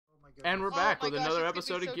And we're Oh back my with gosh, another it's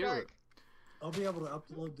gonna episode be of so GearRoot. dark. I'll be able to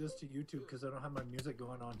upload this to YouTube because I don't have my music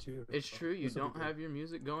going on too. It's so true, you this'll be don't good. have your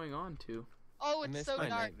music going on too. Oh, I it's missed so my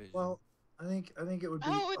dark. night vision. Well, I think it would be.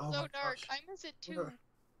 Oh, it's my so dark. gosh. I miss it too. Where-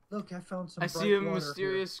 Look, I found some. I bright see a water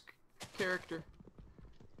mysterious character.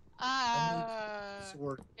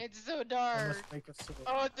 Sword. It's so I dark. must make a sword.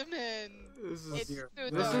 Oh, the man. This Oh, is dear. so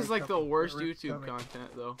this dark. is like the worst Rick's YouTube coming.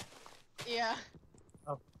 content though. Yeah.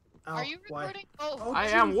 Ow, Are you why? recording? Oh. Oh, I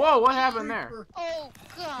geez, am. Whoa, what happened there? creeper, Oh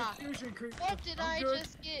god. Confusion creeper. What did I'm I good.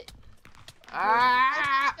 just get? I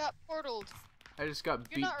Ah! just got portaled. I just got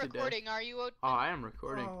You're beat not to death. recording, are you? Oh, I am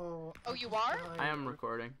recording. Oh, Oh, you are? I am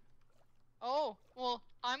recording. Oh, well,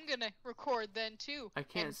 I'm gonna record then too. I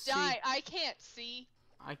can't and see. die. I can't see.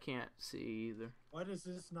 I can't see either. Why does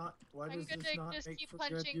this not? Why I'm does this gonna not just make keep for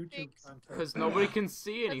good punching YouTube things. content? Because nobody can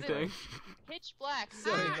see Because it- anything. Pitch black.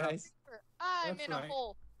 Sorry, Ah, guys. creeper. I'm That's in a right.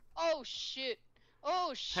 hole. Oh shit.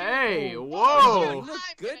 Oh shit. Hey, Oh, You whoa! look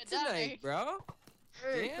I'm good gonna die. tonight, bro.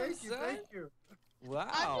 Hey, Damn, thank you, son. thank you. Wow.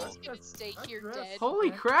 I'm just gonna stay That's here dress. dead.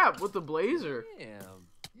 Holy crap, with the blazer. Damn.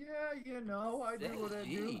 Yeah, you know, I do what I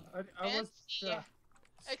do. Thank I was. Fancy.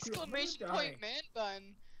 Exclamation point, man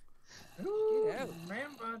bun. Ooh, Get out. man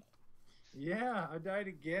bun. Yeah, I died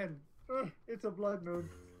again. Ugh, it's a blood moon.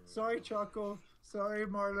 Sorry, Choco. Sorry,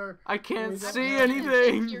 Marler. I can't Always see up. You're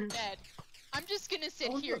anything. dead. I'm just gonna sit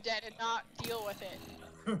Oh, here look. dead and not deal with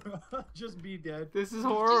it. Just be dead. This is Just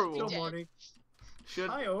horrible. be Till dead. morning. Should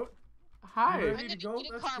Hi, Oat. You hi? ready I'm to gonna go? eat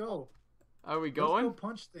a Let's caramel. go. Are we Let's go going?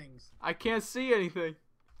 punch things. I can't see anything.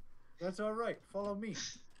 That's all right. Follow me.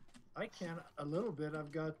 I can a little bit.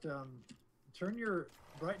 I've got turn your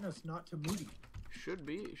brightness not to moody. Should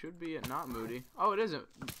be it not moody. Oh, it isn't.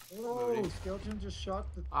 Whoa, Moody. skeleton just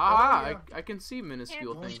shot the. Ah, Oh, yeah. I can see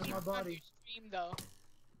minuscule Can't things believe my now. it's on body. your stream, though.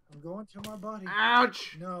 I'm going to my body.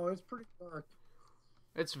 Ouch! No, it's pretty dark.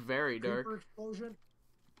 It's very dark. Creeper explosion.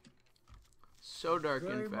 So dark,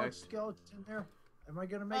 Very in much fact. skeleton there. Am I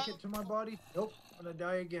gonna make it to my body? Nope. I'm gonna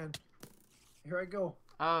die again. Here I go.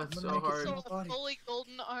 Oh, it's I'm so gonna make it hard. so- So a body. fully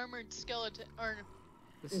golden armored skeleton, or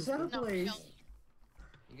This Is is that a the- no, blaze? no.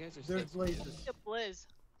 You guys are There's so blazes. a blizz.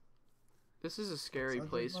 this is a scary So there's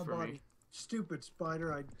place my for body. me. Stupid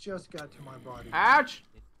spider! I just got to my body. Ouch!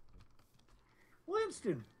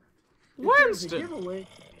 Winston. If Winston! there's a giveaway.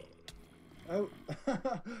 I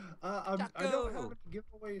don't Taco. have a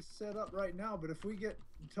giveaway set up right now, but if we get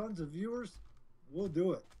tons of viewers, we'll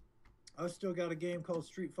do it. I've still got a game called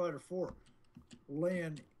Street Fighter 4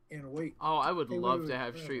 laying in wait. Oh, I would Hey, wait, love wait, to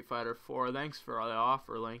have wait. Street Fighter 4. Thanks for the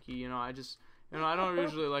offer, Lanky. You know, I don't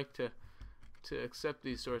usually like to accept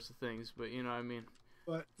these sorts of things, but you know what I mean.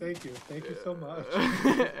 But thank you so much.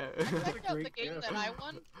 I That's a checked out the great game gift. that I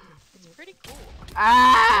won. It's pretty cool.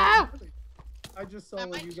 Ah! Really? I just saw I what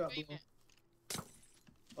might you got. stream Blown. it.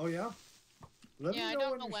 Oh yeah. Let Yeah, I me know don't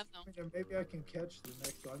when know you're when, though. streaming, and maybe I can catch the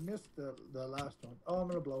next one. I missed the last one. Oh, I'm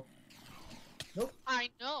gonna blow. Nope. I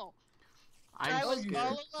know. I'm I was you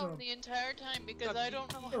all did. alone So- the entire time because I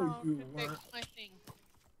don't know No, how you to fix weren't. my thing.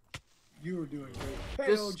 You were doing great.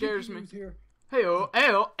 This Hey-o, scares me. GPU's here. Hey-oh,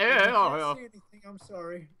 hey-oh, I hey-oh, can't see anything. I'm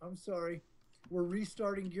sorry. I'm sorry. We're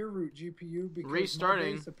restarting GearRoot GPU because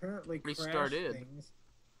Restarting? my base apparently crashed Restarted. things.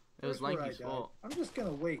 It was Here's where I Lanky's died. fault. I'm just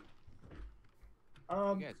gonna wait.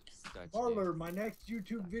 You guys are such Marler, my next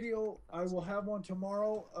YouTube video, I will have one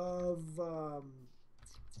tomorrow of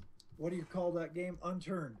what do you call that game?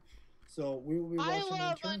 Unturned. So we will be I watching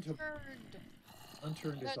love Unturned. Unturned.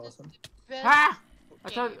 Unturned is That is awesome. the best Ah! I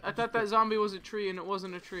game. thought that zombie was a tree and it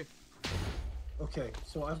wasn't a tree. Okay,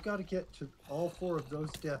 so I've got to get to all 4 of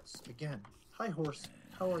those deaths again. Hi, horse.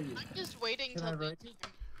 How are you? I'm just waiting Can I till ride?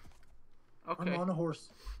 Okay, I'm on a horse.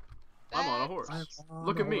 I'm on a That- horse. I'm on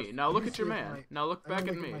Look a at me. horse. Now Let look me at your see if man. my- Now look I'm gonna back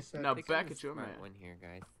at look at me. my set. Now Think back I'm at your the smart man. one here,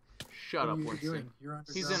 guys. Shut What up, are you Winston. doing? You're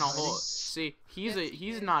He's underground in a hole. hiding? See, he's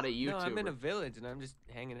Yes, not a No, I'm in a YouTuber. village and I'm just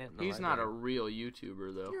hanging out in the He's not a library. real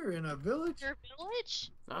YouTuber though. You're in a village? Your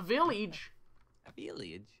village? A village. A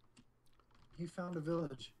village. He found a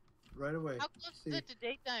village right away. How close See, is it to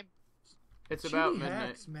daytime? It's cheating about midnight.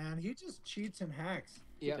 hacks, man. He just cheats and hacks.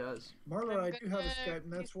 He Yeah. does. Marla, I'm I do have a gonna Skype,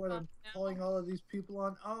 and that's keep what on I'm now. calling all of these people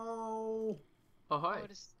on. Oh, Oh Oh, hi.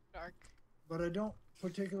 it is dark. but I don't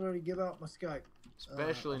particularly give out my Skype.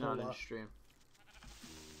 Especially a whole not in lot. stream.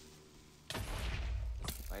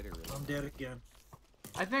 Spider really. I'm dead again.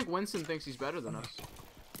 I think Winston thinks he's better than us.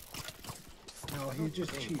 No, he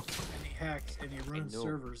just Dang. cheats and he hacks and he ruins know.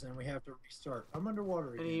 servers, and we have to restart. I'm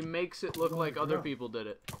underwater And again. he makes it look Going like other around. people did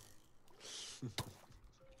it.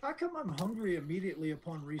 How come I'm hungry immediately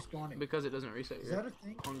upon respawning? Because it doesn't reset Is your that a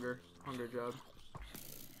thing? hunger job.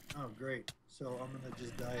 Oh, great. So I'm gonna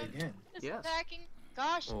just die again. Just Yes. attacking.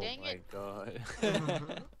 Gosh, Oh dang my it. god.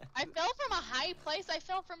 I fell from a high place. I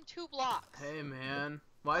fell from 2 blocks. Hey man,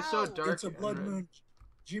 why so Ow. dark? It's a and blood red? moon.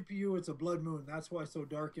 GPU, it's a blood moon. That's why it's so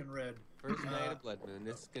dark and red. First night of Blood Moon.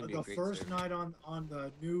 This is gonna be a The great first server. night on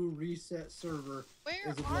the new reset server Where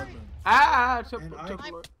is a are blood you? moon. Ah, took And a I-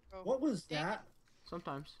 look. Oh, What was dang it. that?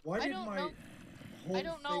 Sometimes. Why I did don't my know. whole I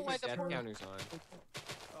don't know why face the Death turn- counter's on.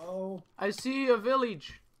 Oh, I see a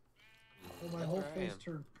village. my whole There I face am.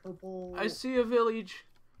 turned purple. I see a village.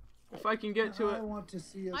 If I can get to I it. want to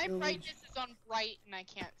see a My village. brightness is on bright and I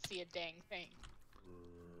can't see a dang thing.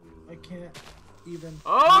 I can't even.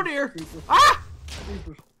 Oh see dear! creeper- Ah!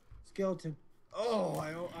 creeper skeleton. Oh,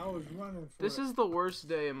 I was running for This it. is the worst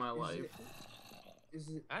day in my Is life. it- Is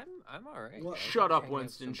it? I'm alright. What? guys. Shut I'm up, hanging out with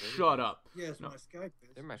Winston. some Shut villagers. up. Yes, No. my Skype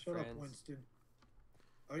is. They're my Shut up, friends. Winston.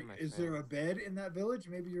 They're my Is there a bed in that village?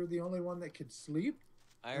 Maybe you're the only one that could sleep.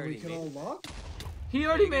 I And we already can made all it. log. He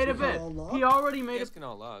already you guys made a can bed. all log? He already You made guys a. can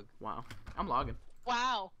all log, Wow. I'm logging.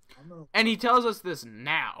 Wow. I'm gonna. And he tells us this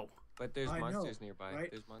now. but there's I know, monsters nearby. right?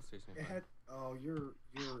 There's monsters It nearby. had. Oh, you're.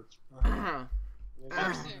 I'll What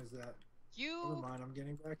Person. one is that? Never You mind. I'm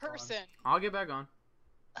getting back person. get back on.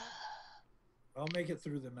 on. I'll make it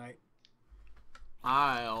through the night.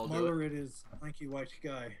 I'll do it. Mother, it is lanky white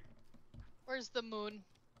guy. Where's the moon?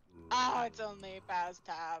 Oh, it's only past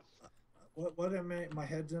half. What am I? My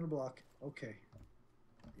head's in a block. Okay.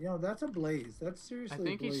 You know, that's a blaze. That's seriously. I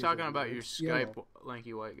think a blaze he's talking over about there. your It's yellow. Skype,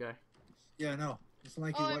 lanky white guy. Yeah, no, it's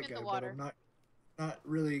lanky Oh, I'm white in guy, the but water. I'm not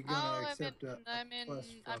really gonna Oh, accept a I'm request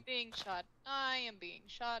from. being shot. I am being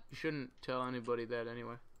shot. You shouldn't tell anybody that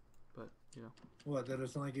anyway. But, you know. What? That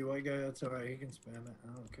it's lanky white guy? That's alright. He can spam it.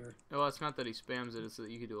 I don't care. Well, it's not that he spams it. It's that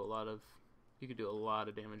you could do a lot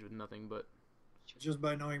of damage with nothing but. Just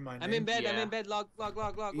by knowing my name. I'm in bed. I'm Yeah. in bed. Log.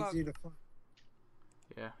 Easy to find.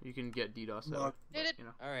 Yeah, you can get DDoS that way. Log. Did it? You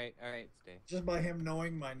know. All right. Stay. Just by him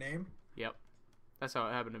knowing my name. Yep. That's how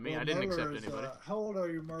it happened to me. Well, I didn't Murder accept is, anybody. how old are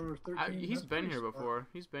you, Murder? 13? He's That's been pretty here smart. before.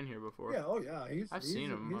 He's been here before. Yeah. Oh yeah. I've seen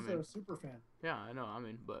him, I He's mean- a super fan. Yeah, I know. I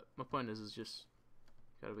mean, but my point is just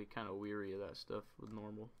gotta be kind of weary of that stuff with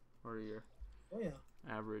normal or your Oh yeah.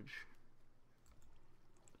 average,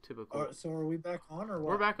 typical. So are we back on or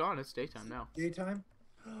what? We're back on. It's daytime now. Daytime.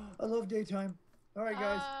 I love daytime. All right,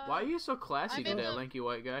 guys. Why are you so classy I'm in today, the- lanky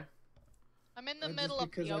white guy? I'm in the Just middle of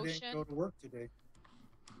because the I ocean. didn't go to work today.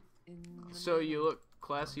 So you look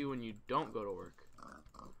classy when you don't go to work.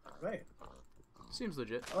 Right. Seems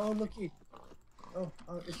legit. Oh, looky. Oh,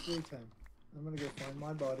 it's daytime. I'm gonna go find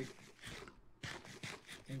my body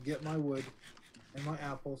and get my wood and my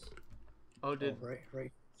apples. Oh, did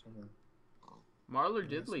Right. Somewhere. Marler Yeah,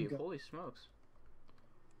 did some leave? guy- Holy smokes!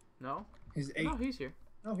 No, He's 8. no, he's here.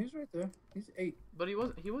 No, he's right there. He's 8. But he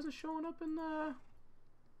wasn't showing up in the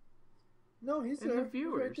No, he's in there. the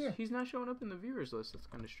viewers. He's right there. He's not showing up in the viewers list. That's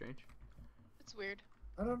kind of strange. It's weird.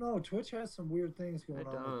 I don't know. Twitch has some weird things going It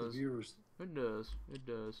on with the does. viewers. It does. It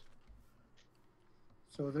does.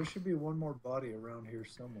 So there should be one more body around here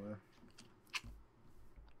somewhere.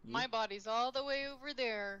 My body's all the way over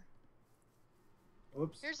there.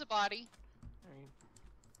 Whoops. Here's a body. All right.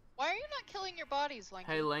 Why are you not killing your bodies,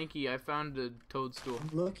 Lanky? Hey, Lanky, I found a toadstool. I'm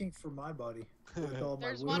looking for my body with all my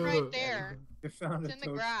There's wood. one right there. I found It's a in the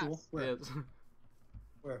toadstool. grass. Where? Yes.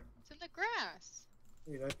 Where? It's in the grass.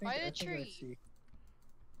 Wait, I think By the I think I tree. see.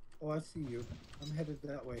 Oh, I see you. I'm headed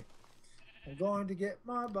that way. I'm going to get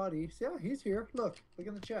my body. See, yeah, he's here. Look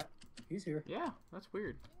in the chat. He's here. Yeah, that's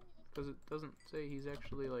weird. Because it doesn't say he's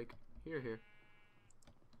actually, like, here.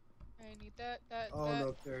 I need that, Oh, that,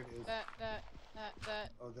 look, there it is. that.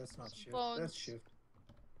 Oh, that's not some shift. bones. That's shift.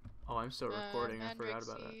 Oh, I'm still recording. I Mandrake forgot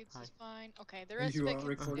about that. seeds Hi. is fine. Okay, the rest You of are it can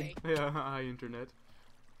recording? stay. Yeah, hi, internet.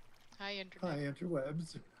 Hi, internet. Hi,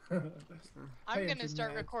 interwebs. I'm Hi, gonna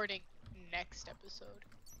start internet. recording next episode.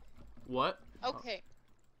 What? Okay,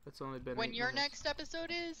 That's only been when 8 your minutes. next episode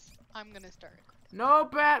is, I'm gonna start recording. No,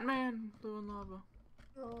 Batman! Blue and lava.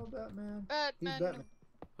 Oh, Batman. He's Batman. Batman.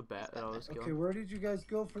 A bat that always kills. Okay, where did you guys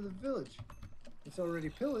go for the village? It's already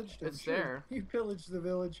pillaged. I'm It's sure. there. You pillaged the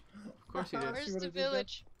village. Of course he did. See Where's what I the did there?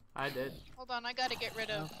 village? I did. Hold on, I gotta get rid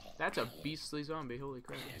of. That's a beastly zombie. Holy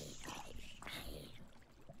crap.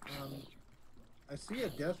 I see a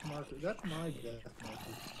death marker. That's my death marker.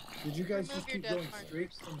 Did you guys Remove just your keep death going markers.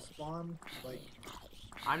 straight from spawn? Like,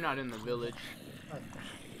 I'm not in the village.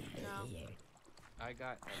 No. I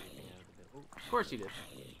got everything out of it. Oh, Of course he did.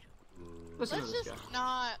 Listen Let's to this just guy.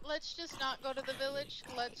 not. Let's just not go to the village.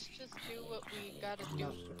 Let's just do what we gotta do.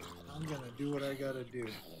 I'm gonna do what I gotta do.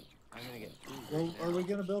 I'm gonna get food. Well, right are now. we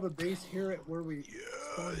gonna build a base here at where we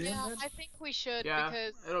spawned in Yeah, then? I think we should Yeah,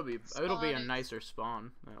 because it'll be a spawn is- nicer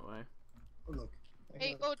spawn that way. Oh, look.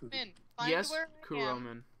 Hey, got food. Oatman, find Yes, where I am,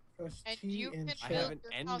 Kuroman. Press and T you in can I chat. have build an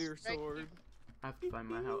your ender house right sword. I have to find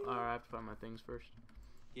my house. Or I have to find my things first.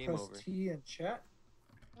 Game Press over. T in chat.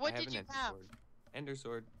 What I have did an you ender have? sword. Ender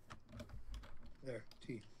sword. There,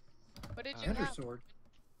 T. What did you Ender have? sword.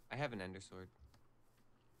 I have an ender sword.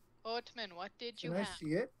 Oatman, what did you Can I have?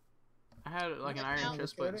 see it? I had like an Right iron now.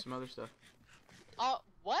 chest Look plate at and it. some other stuff. Oh,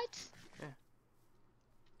 what? Yeah.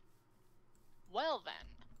 Well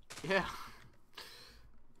then. Yeah.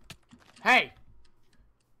 Hey!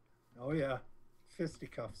 Oh yeah,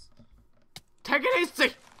 fisticuffs. Take it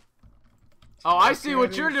easy! Oh, I see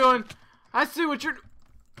what you're doing! I see what you're...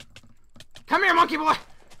 Come here, monkey boy!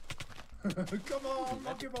 Come on,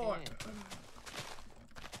 monkey boy.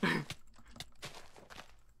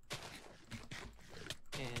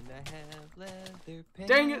 And I have leather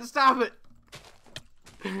pants. Dang it, stop it!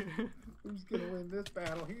 Who's gonna win this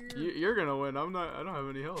battle here? You're gonna win. I'm not. I don't have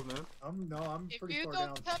any health, man. I'm If pretty you far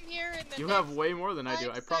don't down. come here in the You next have way more than I do.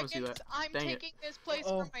 5 I promise you seconds, that. I'm Dang it. taking this place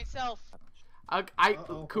Uh-oh. for myself.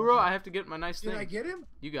 Uh-oh. Kuro, I have to get my nice Did thing. I get him?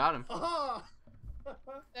 You got him. Ah!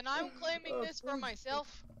 Then I'm claiming this for Please.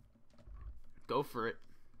 myself. Go for it.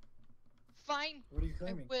 Fine, What are you I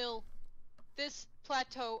claiming? will. This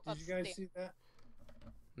plateau Did of you guys stairs. see that?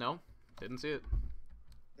 No, didn't see it.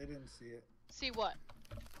 They didn't see it. See what?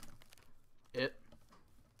 It.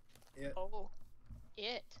 Oh,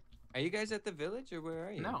 it. Are you guys at the village or where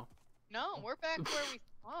are you? No. No, we're back where we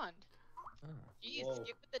spawned. Oh. Jeez, Whoa.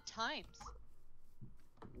 get with the times.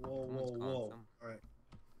 Whoa, Someone's whoa, calling whoa. some- Alright.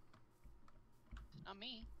 Not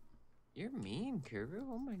me. You're mean, Kuru.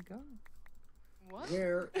 Oh my god. What?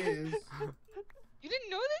 Where is... You didn't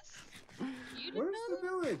know this? You didn't Where's know the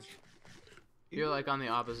village? You're like on the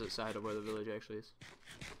opposite side of where the village actually is.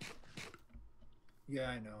 Yeah,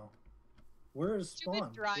 I know. Where is Stupid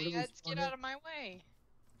spawn? Where do we dryads, spawn get at? out of my way.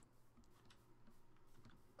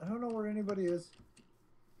 I don't know where anybody is.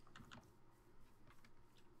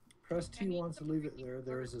 Press T need wants to some leave it freaking there.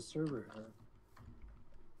 There is birds. a server error.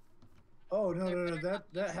 Oh no There no no better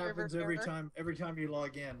not be that a server happens every error. time you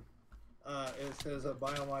log in. It says a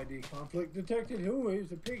biome ID conflict detected. Who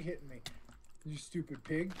is a pig hitting me? You stupid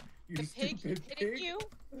pig! You The pig stupid hitting pig! you?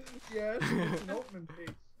 Yes, it's an Oatman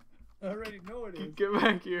pig. I already know it is. Get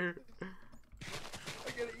back here.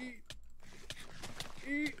 I gotta eat.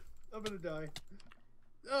 Eat. I'm gonna die.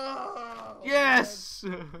 Oh, Yes!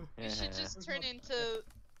 You should just turn into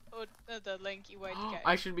the lanky white guy.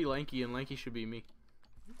 I should be lanky and lanky should be me.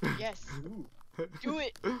 Yes, Ooh. do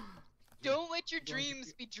it. Don't let your Going to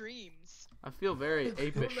dreams be dreams. I feel very Don't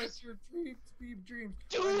apish. let your dreams be dreams.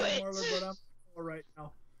 Do I know, it! Marla, but I'm all right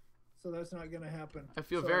now, so that's not gonna happen. I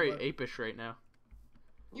feel Sorry, very bud. apish right now.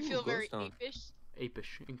 You Ooh, feel very glowstone. apish.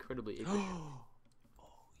 Apish. Incredibly apish. Oh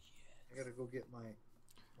I gotta go get my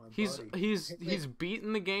He's body. he's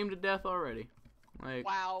beaten the game to death already. Like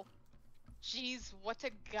Wow. Jeez, what a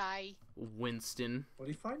guy. Winston. What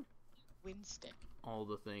do you find? Winston. All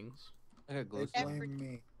the things. I got They glowstone. blame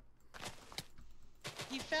me,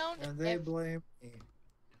 He found and they blame me.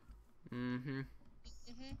 Mm-hmm.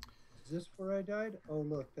 Mhm. Is this where I died? Oh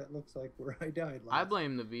look, that looks like where I died. I last.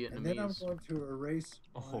 blame the And then I'm Vietnamese. going to erase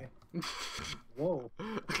Oh. my. Whoa,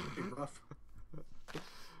 pretty rough.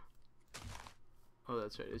 Oh,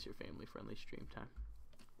 that's right. It's your family-friendly stream time.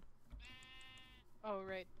 Oh,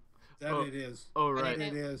 right. That Oh. it is. Oh, But right.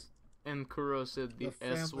 It is. And Kuro said the The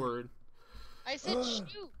S family. word. I said Ugh.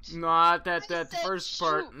 shoot. Not that I that said first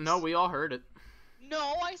part. shoot. No, we all heard it.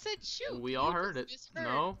 No, I said shoot. We all You heard it. just misheard.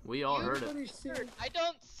 No, we all You heard it. Everybody sing. Heard. I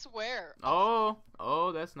don't swear.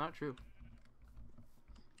 Oh, that's not true.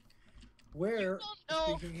 Where? don't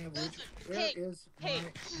know. Speaking of which, Listen, where hey, is hey.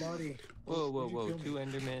 my body? Whoa, whoa, Did you whoa. kill me? 2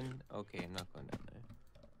 Endermen. Okay, I'm not going down there.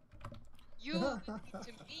 You listen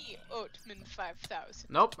to me, Oatman 5000.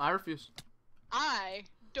 Nope, I refuse. I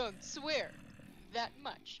don't swear that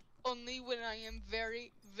much. Only when I am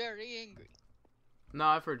very, very angry. No,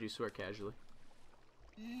 I've heard you swear casually.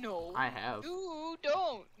 No. I have. You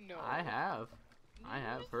don't know. I have. I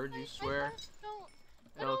have heard you swear.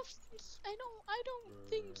 I don't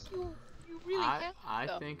think you really have. I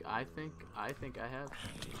though. think I have.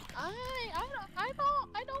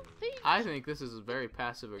 I don't think. I think this is a very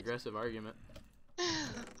passive-aggressive argument.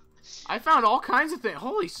 I found all kinds of things.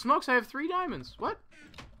 Holy smokes! I have 3 diamonds. What?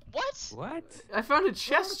 What? What? I found a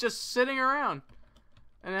chest just sitting around,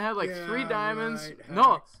 and it had like 3 Yeah, diamonds. right,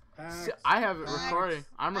 No, hacks, see, I have it hacks. recording.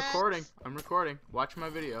 I'm Hacks. recording. I'm recording. Watch my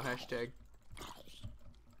video. Hashtag.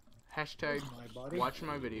 Hashtag. My body. Watch my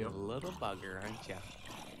You're a video. little bugger, aren't ya?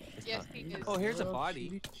 It's Yes, not- he is. Oh, here's a Little body.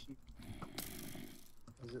 cheaty cheat.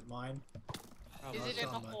 Is it mine? Is it in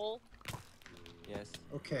a Someone. hole? Yes.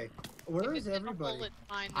 Okay. Where if is it's everybody? In a hole, it's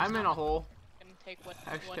fine. I'm in a hole. Can take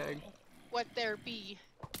Hashtag. what there be.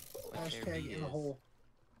 Hashtag he in a is. hole.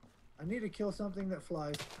 I need to kill something that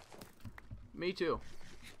flies. Me too.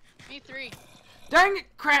 Me 3. Dang it!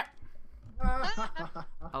 Crap! I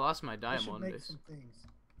I lost my should diamond make base. some things.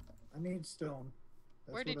 I need stone.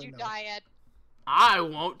 That's Where what did I you know. die at? I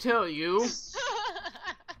won't tell you.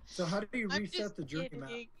 So how do you I'm reset just the journey map?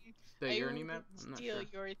 kidding. The I journey won't map? I'm not steal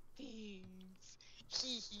sure. your things.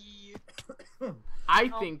 Hee hee. I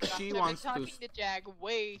Oh, think gosh, she I've been wants to talking to Jag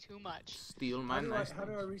way too much. steal my nice How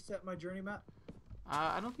do I things. reset my journey map?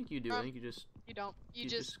 I don't think you do. I think you just You don't. You, you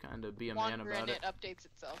just kind of be a man wander about and it. it updates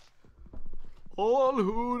itself. All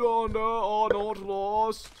who wander are not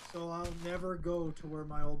lost. So I'll never go to where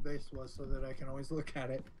my old base was so that I can always look at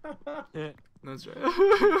it. That's right.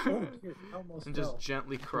 Oh, dear, I almost And just fell.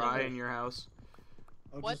 gently cry in your house.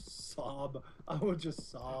 I'll What? just sob. I would just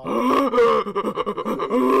sob.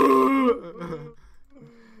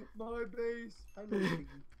 My base. I love you.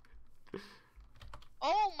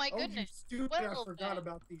 Oh my Oh, you goodness. stupid. I Well forgot then.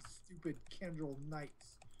 about these stupid Kendril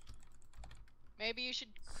knights. Maybe you should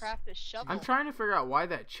craft a shovel. I'm trying to figure out why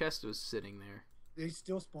that chest was sitting there. They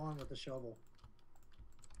still spawn with a shovel.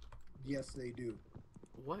 Yes, they do.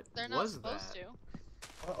 What They're not was supposed that?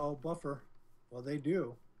 to. Uh-oh, buffer. Well, they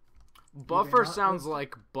do. Buffer not sounds listen?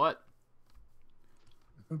 like butt.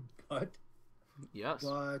 But, Yes.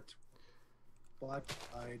 I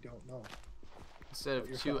don't know. Instead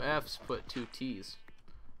You're of two fine. F's, put two T's.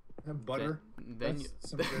 And butter. Then That's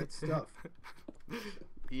some good stuff.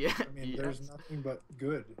 Yeah. I mean, there's yes. nothing but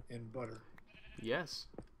good in butter. Yes.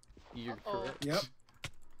 You're Uh-oh. correct. Yep.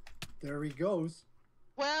 There he goes.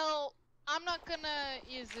 Well, I'm not gonna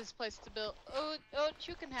use this place to build. Oh,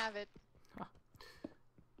 you can have it.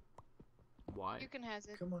 Why? You can have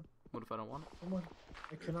it. Come on, What if I don't want it? come on.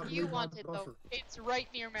 I cannot You believe want my it buffer. though. It's right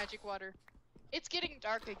near magic water. It's getting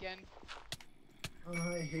dark again.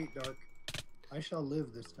 I hate dark. I shall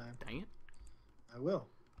live this time. Dang it. I will.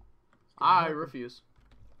 It's gonna I happen. refuse.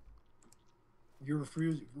 You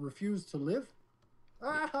refuse to live?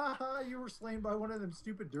 Ah ha ha! You were slain by one of them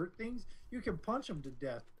stupid dirt things. You can punch them to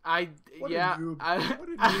death. What a Yeah. noob. I, What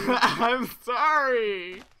a noob. I'm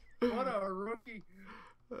sorry. What a rookie!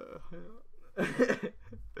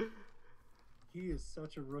 He is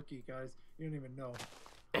such a rookie, guys. You don't even know.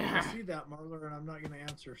 I see that, Marler, and I'm not gonna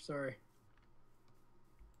answer. Sorry.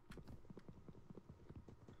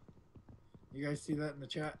 You guys see that in the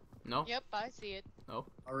chat? No. Yep, I see it.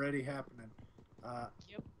 Already happening.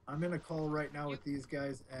 Yep. I'm in a call right now with these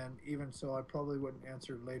guys, and even so, I probably wouldn't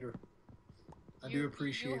answer later. I do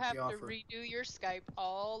appreciate You have the offer. to redo your Skype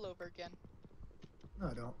all over again. No,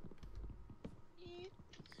 I don't.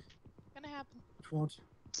 Gonna happen. It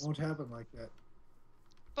won't happen like that.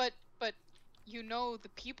 But you know the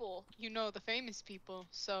people, you know the famous people,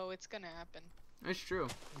 so it's gonna happen. It's true.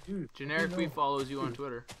 Dude, Generic know. follows you on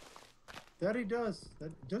Twitter. That he does.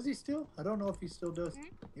 Does he still? I don't know if he still does. Mhm. He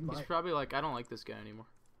He's might. probably like, I don't like this guy anymore.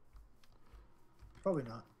 Probably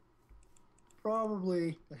not.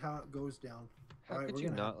 Probably how it goes down. How Alright, could we're you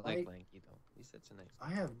gonna not like fight. Lanky though? He's such a nice. I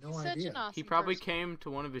have no He's such idea. an awesome He probably person. came to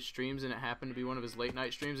one of his streams and it happened to be one of his late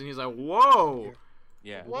night streams and he's like, whoa!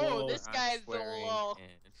 Yeah. Whoa, Whoa, this I'm guy's a swearing little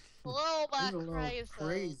He's a little crazy.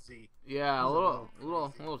 crazy. Yeah, a He's a little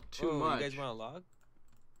little too Whoa, much. You guys want a log?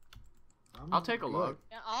 I'll take a good. log.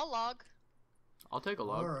 Yeah, I'll log. I'll take a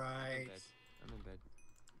log. All I'm in right. bed. I'm in bed.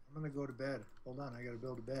 I'm gonna go to bed. Hold on, I gotta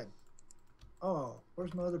build a bed. Oh,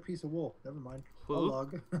 where's my other piece of wool? Never mind. I'll Who?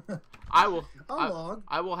 log. I will. I'll log.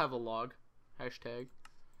 I will have a log. Hashtag.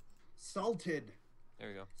 Salted. There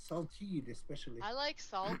we go. Salted, especially. I like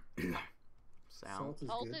salt. Salt. is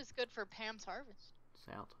Salt good. is good for Pam's harvest.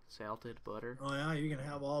 Salted butter. Oh yeah, you can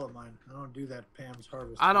have all of mine. I don't do that Pam's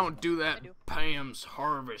harvest. I don't business. do that I do. Pam's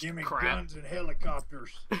harvest Give me crap. guns and helicopters.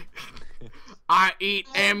 I eat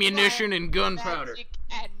I ammunition and gunpowder. Magic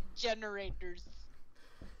and generators.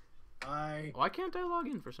 Why can't I log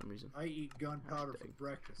in for some reason? I eat gunpowder for Hashtag.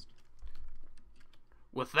 breakfast.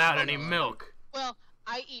 Without Oh, any no. milk. Well,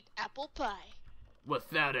 I eat apple pie.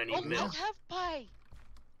 Without any Oh, I milk. have pie.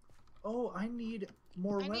 Oh, I need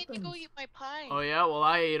more I weapons. need to go eat my pie. Oh yeah, well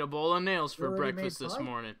I ate a bowl of nails for You already breakfast made this pie?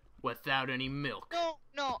 morning. Without any milk. No,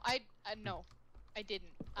 no, I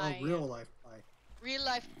didn't. Oh, real life pie. real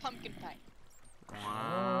life pumpkin pie.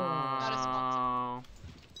 Wow. Not a sponsor.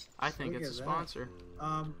 I think Look it's a at that. sponsor.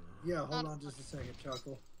 Yeah, hold Not on just a second,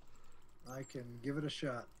 Chuckle. I can give it a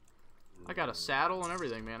shot. I got a saddle and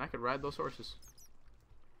everything, man. I could ride those horses.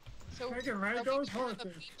 So I can ride are we those gonna have a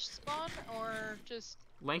horses. beach spawn or just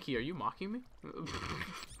Lanky, are you mocking me?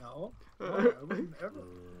 No, I wouldn't ever,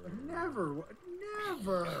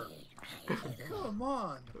 never. Come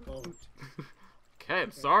on, boat. Okay,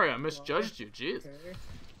 I'm sorry, I misjudged you. Jeez. Okay.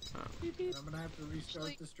 Beep, beep. I'm gonna have to restart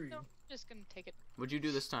Actually, the stream no, just gonna take it. What'd you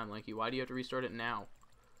do this time, Lanky? Why do you have to restart it now?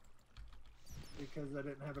 because I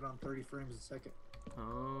didn't have it on 30 frames a second.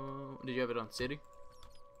 Oh, did you have it on City?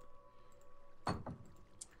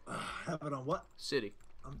 Have it on what? City.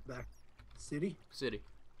 I'm back. City? City.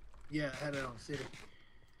 Yeah, I had it on City.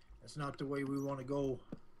 That's not the way we want to go.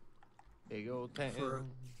 Big old town,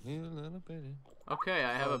 you little bitty. Okay,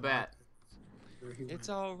 I have a bat. There he It's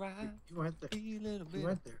went. alright. You went there. Be a little You bitty.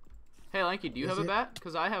 went there. Hey, Lanky, do you Is have a it- bat?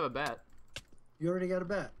 Because I have a bat. You already got a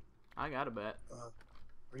bat. I got a bat.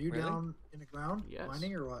 Are you Really? down in the ground Yes.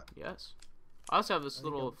 mining or what? Yes. I also have this I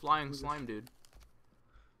think little I'm- flying slime dude.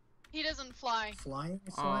 He doesn't fly. Flying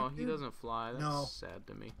Oh, slime, he dude? doesn't fly. That's No. sad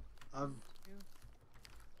to me. I've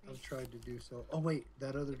tried to do so. Oh wait,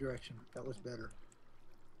 that other direction. That was better.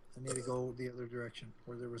 I need to go the other direction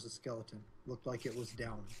where there was a skeleton. Looked like it was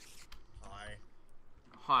down. Hi.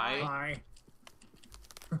 Hi. Hi.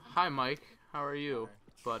 Hi, Mike. How are you,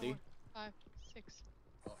 buddy? 4, 5, 6.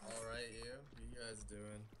 Alright, you guys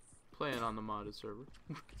doing? Playing on the modded server.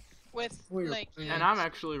 With We're like. playing. And I'm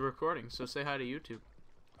actually recording, so say hi to YouTube.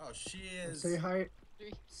 Oh, she And is. say hi.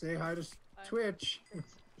 3, Say hi to 5, Twitch. 6,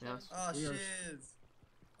 Yes. 7. Oh, We she are- is.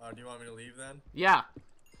 Oh, do you want me to leave then? Yeah.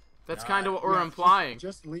 That's kind of what we're Yeah, implying.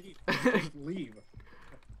 Just leave. Just leave.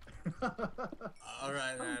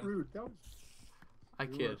 Alright, How then. rude. That was. I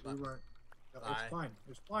kid. We weren't. No, Bye. it's fine.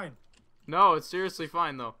 It's fine. No, it's seriously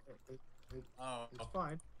fine, though. Oh. It's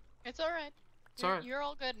fine. It's alright. It's alright. You're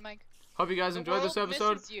all good, Mike. Hope you guys The enjoyed this world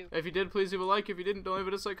episode. misses you. If you did, please leave a like. If you didn't, don't leave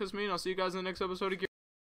a dislike because me, and I'll see you guys in the next episode of Gear.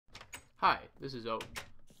 Hi, this is Oak.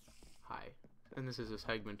 Hi. And this is a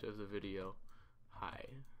segment of the video. Hi.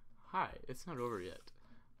 Hi. It's not over yet.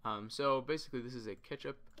 So basically this is a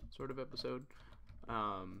catch-up sort of episode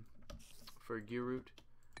for GearRoot.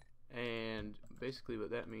 And basically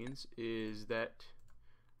what that means is that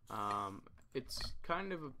it's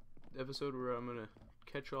kind of an episode where I'm going to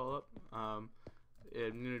catch all up. I'm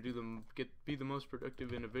gonna be the most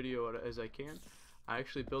productive in a video as I can. I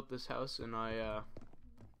actually built this house and I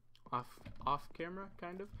off camera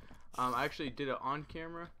kind of. I actually did it on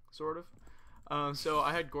camera sort of. So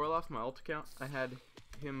I had Gorloff, my alt account. I had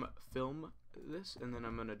him film this, and then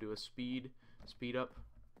I'm gonna do a speed up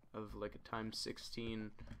of like a ×16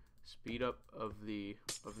 speed up of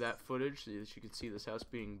that footage so that you can see this house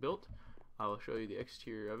being built. I will show you the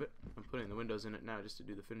exterior of it. I'm putting the windows in it now just to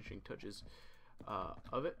do the finishing touches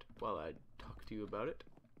of it while I talk to you about it.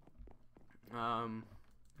 And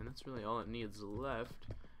that's really all it needs left.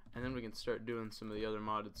 And then we can start doing some of the other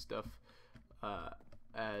modded stuff,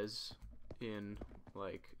 as in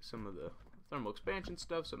like some of the thermal expansion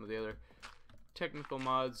stuff, some of the other technical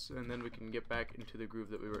mods, and then we can get back into the groove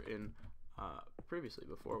that we were in previously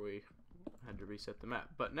before we had to reset the map.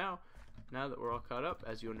 But now that we're all caught up,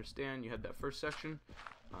 as you understand, you had that first section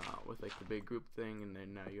with like the big group thing, and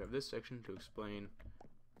then now you have this section to explain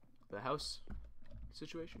the house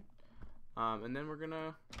situation. And then we're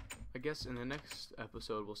gonna, I guess in the next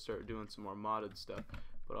episode we'll start doing some more modded stuff,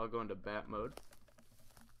 but I'll go into bat mode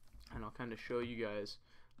and I'll kind of show you guys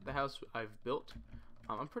the house I've built.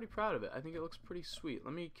 I'm pretty proud of it. I think it looks pretty sweet.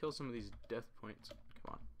 Let me kill some of these death points.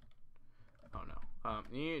 Come on. Oh no.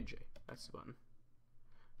 Yeah, J. That's the button.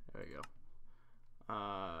 There we go.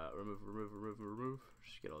 Remove.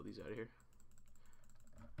 Just get all these out of here.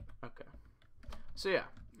 Okay. So yeah,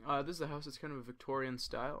 this is the house. It's kind of a Victorian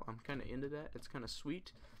style. I'm kind of into that. It's kind of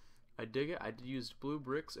sweet. I dig it. I used blue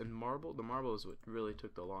bricks and marble. The marble is what really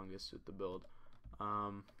took the longest with the build.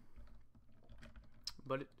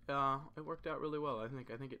 But it worked out really well. I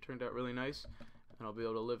think it turned out really nice, and I'll be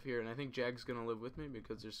able to live here. And I think Jag's gonna live with me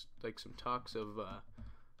because there's like some talks of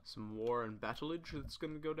some war and battleage that's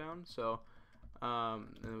gonna go down. So and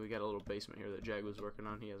then we got a little basement here that Jag was working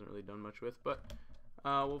on. He hasn't really done much with, but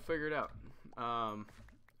we'll figure it out.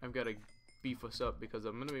 I've got to beef us up because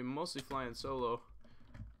I'm gonna be mostly flying solo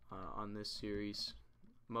on this series,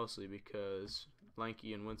 mostly because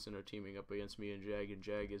Lanky and Winston are teaming up against me and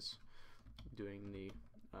Jag is doing the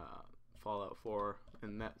Fallout 4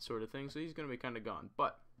 and that sort of thing, so he's going to be kind of gone.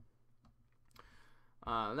 But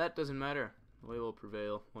that doesn't matter. We will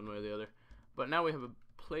prevail one way or the other. But now we have a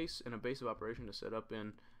place and a base of operation to set up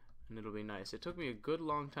in, and it'll be nice. It took me a good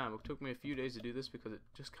long time. It took me a few days to do this because it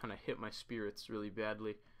just kind of hit my spirits really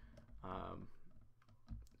badly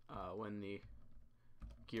when the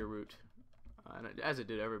GearRoot, as it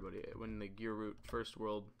did everybody, when the GearRoot first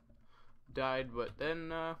world died. But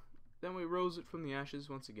then then we rose it from the ashes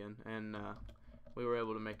once again, and we were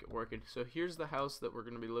able to make it work. And so here's the house that we're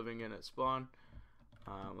going to be living in at spawn,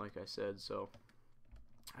 like I said. So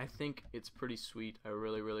I think it's pretty sweet. I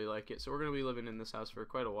really like it. So we're going to be living in this house for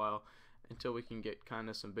quite a while until we can get kind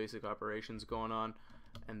of some basic operations going on,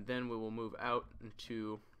 and then we will move out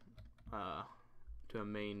into to a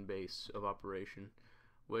main base of operation,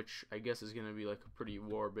 which I guess is going to be like a pretty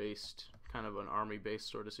war-based, kind of an army-based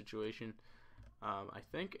sort of situation, I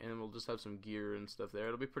think, and we'll just have some gear and stuff there.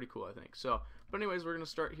 It'll be pretty cool, I think. So, but anyways, we're going to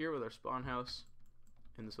start here with our spawn house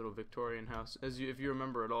in this little Victorian house. If you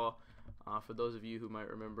remember at all, for those of you who might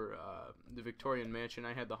remember the Victorian mansion,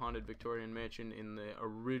 I had the haunted Victorian mansion in the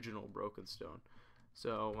original Brokenstone.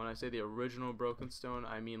 So when I say the original Brokenstone,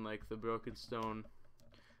 I mean like the Brokenstone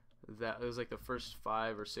that it was like the first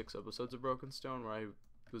 5 or 6 episodes of Brokenstone where I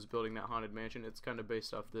was building that haunted mansion. It's kind of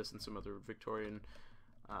based off this and some other Victorian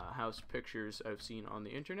house pictures I've seen on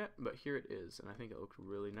the internet, but here it is, and I think it looks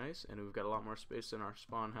really nice, and we've got a lot more space in our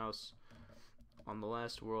spawn house on the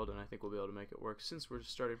last world, and I think we'll be able to make it work since we're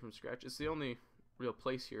starting from scratch. It's the only real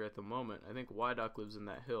place here at the moment. I think Wydok lives in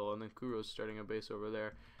that hill, and then Kuro's starting a base over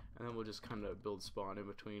there, and then we'll just kind of build spawn in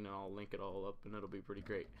between, and I'll link it all up, and it'll be pretty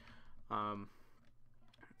great.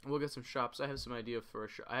 We'll get some shops. I have some idea for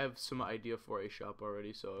a shop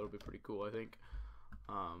already, so it'll be pretty cool, I think.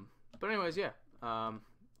 But anyways, yeah.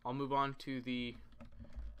 I'll move on to the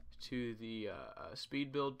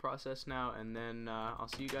speed build process now, and then I'll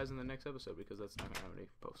see you guys in the next episode, because that's not gonna have any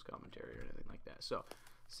post commentary or anything like that. So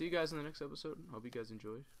see you guys in the next episode. Hope you guys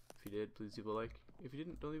enjoyed. If you did, please leave a like. If you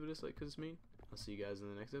didn't, don't leave a dislike, because it's me. I'll see you guys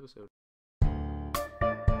in the next episode.